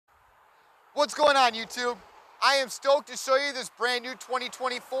What's going on, YouTube? I am stoked to show you this brand new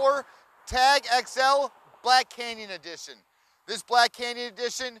 2024 Tag XL Black Canyon Edition. This Black Canyon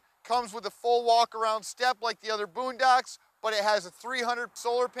Edition comes with a full walk-around step like the other Boondocks, but it has a 300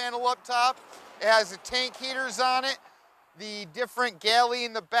 solar panel up top. It has the tank heaters on it, the different galley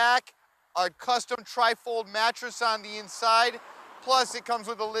in the back, a custom trifold mattress on the inside, plus it comes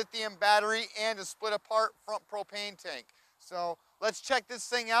with a lithium battery and a split-apart front propane tank. So let's check this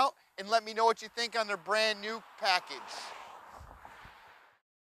thing out and let me know what you think on their brand new package.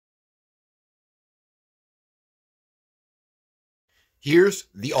 Here's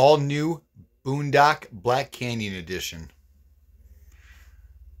the all-new Boondock Black Canyon Edition.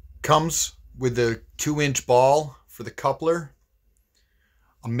 Comes with a 2-inch ball for the coupler,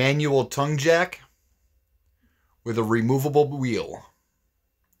 a manual tongue jack with a removable wheel.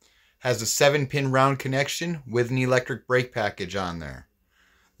 Has a 7-pin round connection with an electric brake package on there.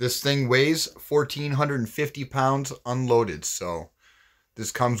 This thing weighs 1,450 pounds unloaded, so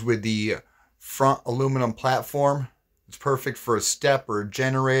this comes with the front aluminum platform. It's perfect for a step or a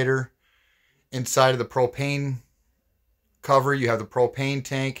generator. Inside of the propane cover, you have the propane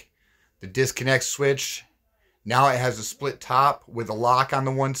tank, the disconnect switch. Now it has a split top with a lock on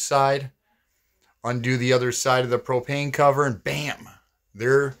the one side. Undo the other side of the propane cover and bam!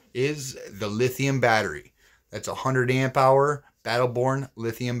 There is the lithium battery. That's a 100 amp hour Battleborn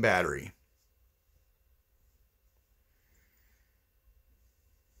lithium battery.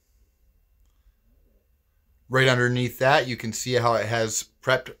 Right underneath that, you can see how it has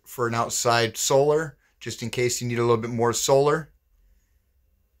prepped for an outside solar, just in case you need a little bit more solar.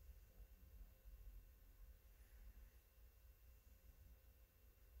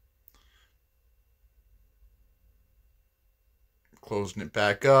 Closing it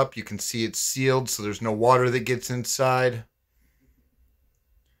back up, you can see it's sealed so there's no water that gets inside.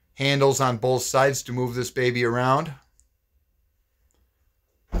 Handles on both sides to move this baby around.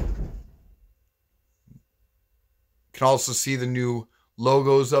 You can also see the new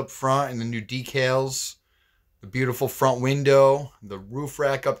logos up front and the new decals. The beautiful front window, the roof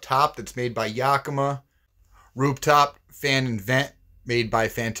rack up top that's made by Yakima. Rooftop fan and vent made by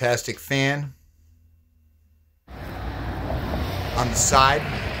Fantastic Fan. On the side,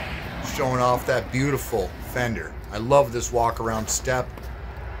 showing off that beautiful fender. I love this walk around step.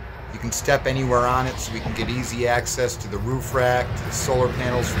 You can step anywhere on it so we can get easy access to the roof rack, to the solar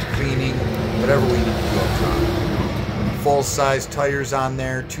panels for cleaning, whatever we need to do up top. Full size tires on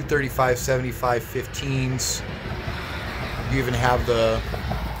there, 235/75 15s. You even have the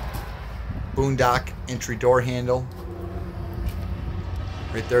Boondock entry door handle.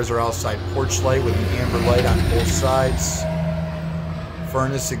 Right there's our outside porch light with an amber light on both sides.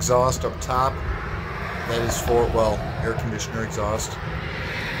 Furnace exhaust up top. That is for, well, air conditioner exhaust.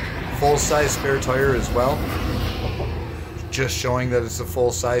 Full-size spare tire as well. Just showing that it's a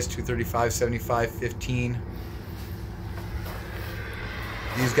full-size 235/75 15.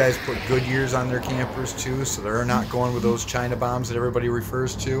 These guys put Goodyears on their campers too, so they're not going with those China bombs that everybody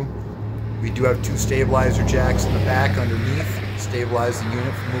refers to. We do have 2 stabilizer jacks in the back underneath. Stabilize the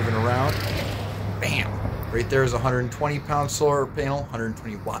unit from moving around. Bam! Right there is a 120-pound solar panel,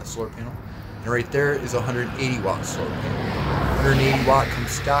 120-watt solar panel. And right there is a 180-watt solar panel. 180-watt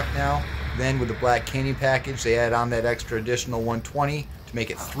comes stock now. Then with the Black Canyon package, they add on that extra additional 120 to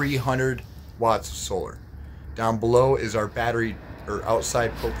make it 300 watts of solar. Down below is our battery or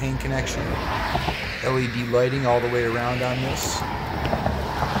outside propane connection. LED lighting all the way around on this.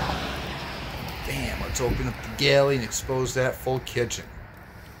 Bam! Let's open up the galley and expose that full kitchen.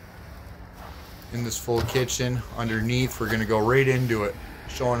 In this full kitchen, underneath, we're going to go right into it,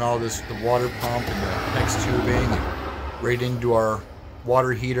 showing all this, the water pump and the next tubing, and right into our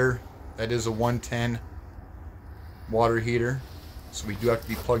water heater. That is a 110 water heater, so we do have to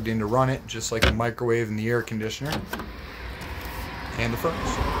be plugged in to run it, just like the microwave and the air conditioner and the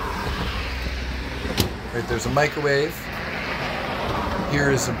furnace. Right there's a microwave. Here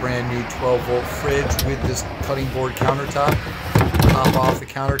is a brand new 12-volt fridge with this cutting board countertop. Pop off the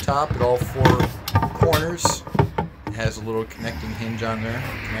countertop at all 4 corners. It has a little connecting hinge on there.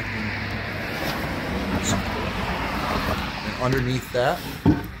 And underneath that,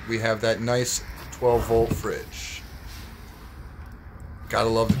 we have that nice 12-volt fridge. Gotta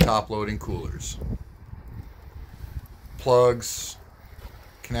love the top-loading coolers. Plugs,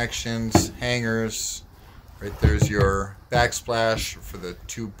 connections, hangers. Right there's your backsplash for the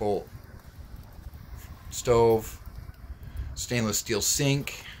 2-bolt stove. Stainless steel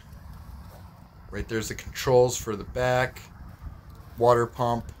sink. Right there's the controls for the back. Water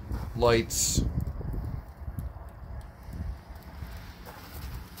pump, lights.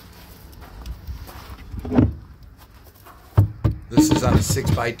 This is on a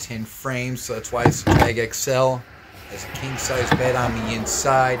 6x10 frame, so that's why it's a Tag XL. Has a king size bed on the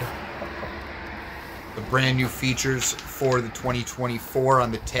inside. The brand new features for the 2024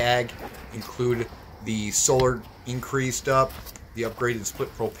 on the Tag include the solar increased up, the upgraded split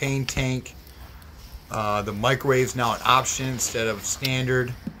propane tank, the microwave's now an option instead of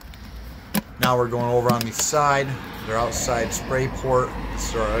standard. Now we're going over on the side, their outside spray port.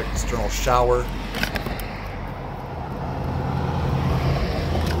 This is our external shower.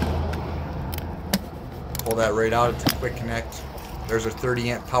 Pull that right out, it's a quick connect. There's a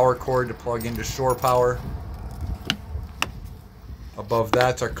 30 amp power cord to plug into shore power. Above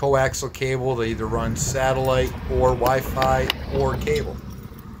that's our coaxial cable to either run satellite or Wi-Fi or cable.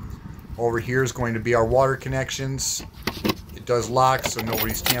 Over here is going to be our water connections. It does lock, so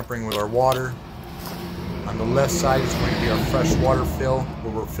nobody's tampering with our water. On the left side is going to be our fresh water fill,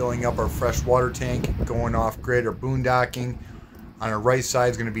 where we're filling up our fresh water tank, going off grid or boondocking. On our right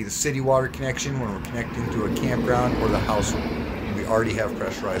side is going to be the city water connection when we're connecting to a campground or the household. We already have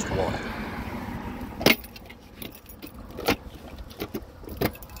pressurized water.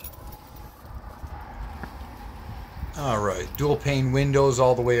 Alright, dual pane windows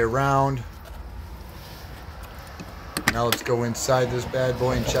all the way around. Now let's go inside this bad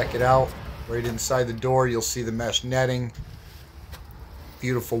boy and check it out. Right inside the door you'll see the mesh netting.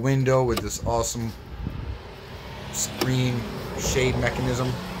 Beautiful window with this awesome screen shade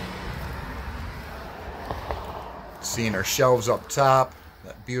mechanism. Seeing our shelves up top.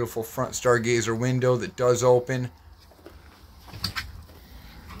 That beautiful front stargazer window that does open.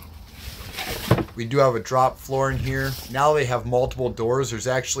 We do have a drop floor in here. Now they have multiple doors. There's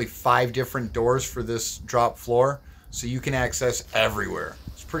actually 5 different doors for this drop floor, so you can access everywhere.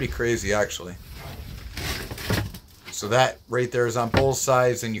 It's pretty crazy actually. So that right there is on both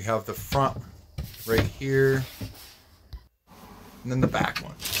sides, and you have the front right here, and then the back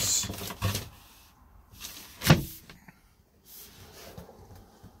ones.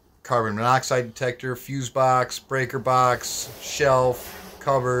 Carbon monoxide detector, fuse box, breaker box, shelf,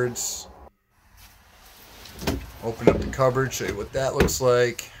 cupboards. Open up the cupboard, show you what that looks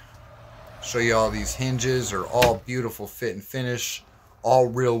like. Show you all these hinges are all beautiful fit and finish. All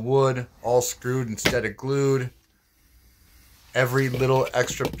real wood, all screwed instead of glued. Every little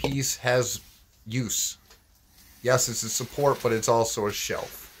extra piece has use. Yes, it's a support, but it's also a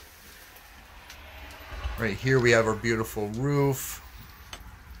shelf. Right here we have our beautiful roof.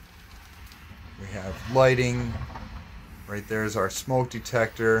 We have lighting. Right there is our smoke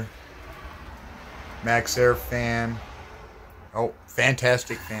detector. Max air fan. Oh,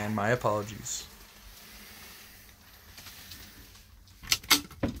 fantastic fan. My apologies.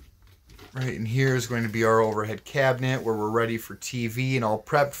 Right in here is going to be our overhead cabinet where we're ready for TV and all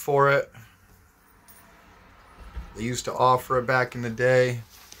prepped for it. They used to offer it back in the day.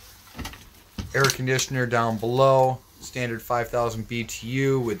 Air conditioner down below. Standard 5,000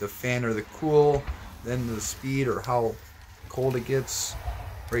 BTU with the fan or the cool. Then the speed or how cold it gets.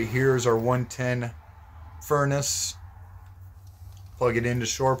 Right here is our 110 furnace. Plug it into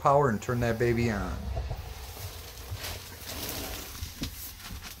shore power and turn that baby on.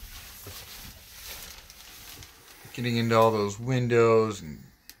 Getting into all those windows and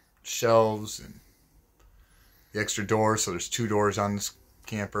shelves and the extra door, so there's 2 doors on this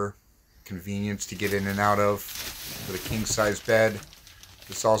camper. Convenience to get in and out of with a king size bed.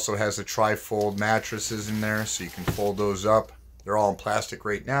 This also has the tri-fold mattresses in there, so you can fold those up. They're all in plastic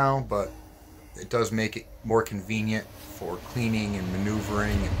right now, but it does make it more convenient for cleaning and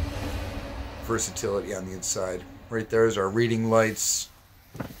maneuvering and versatility on the inside. Right there is our reading lights.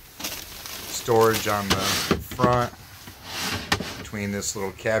 Storage on the front between this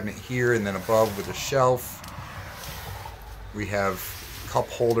little cabinet here and then above with a shelf. We have cup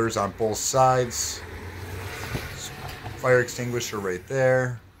holders on both sides. Fire extinguisher right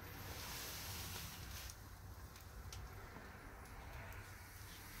there.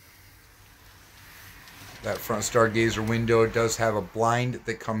 That front stargazer window does have a blind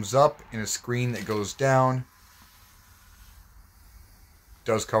that comes up and a screen that goes down.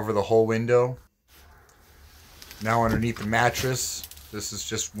 Does cover the whole window. Now underneath the mattress, this is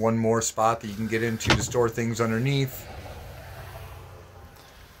just one more spot that you can get into to store things underneath.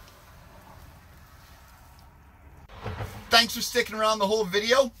 Thanks for sticking around the whole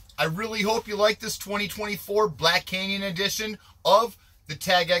video. I really hope you like this 2024 Black Canyon edition of the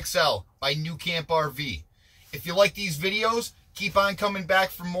Tag XL by New Camp RV. If you like these videos, keep on coming back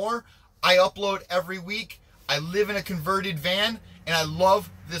for more. I upload every week. I live in a converted van, and I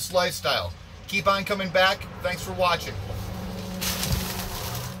love this lifestyle. Keep on coming back. Thanks for watching.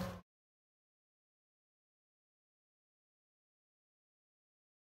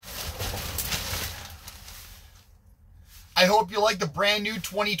 I hope you like the brand new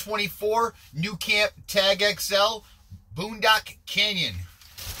 2024 New Camp Tag XL Boondock Canyon.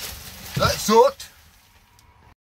 That sucked.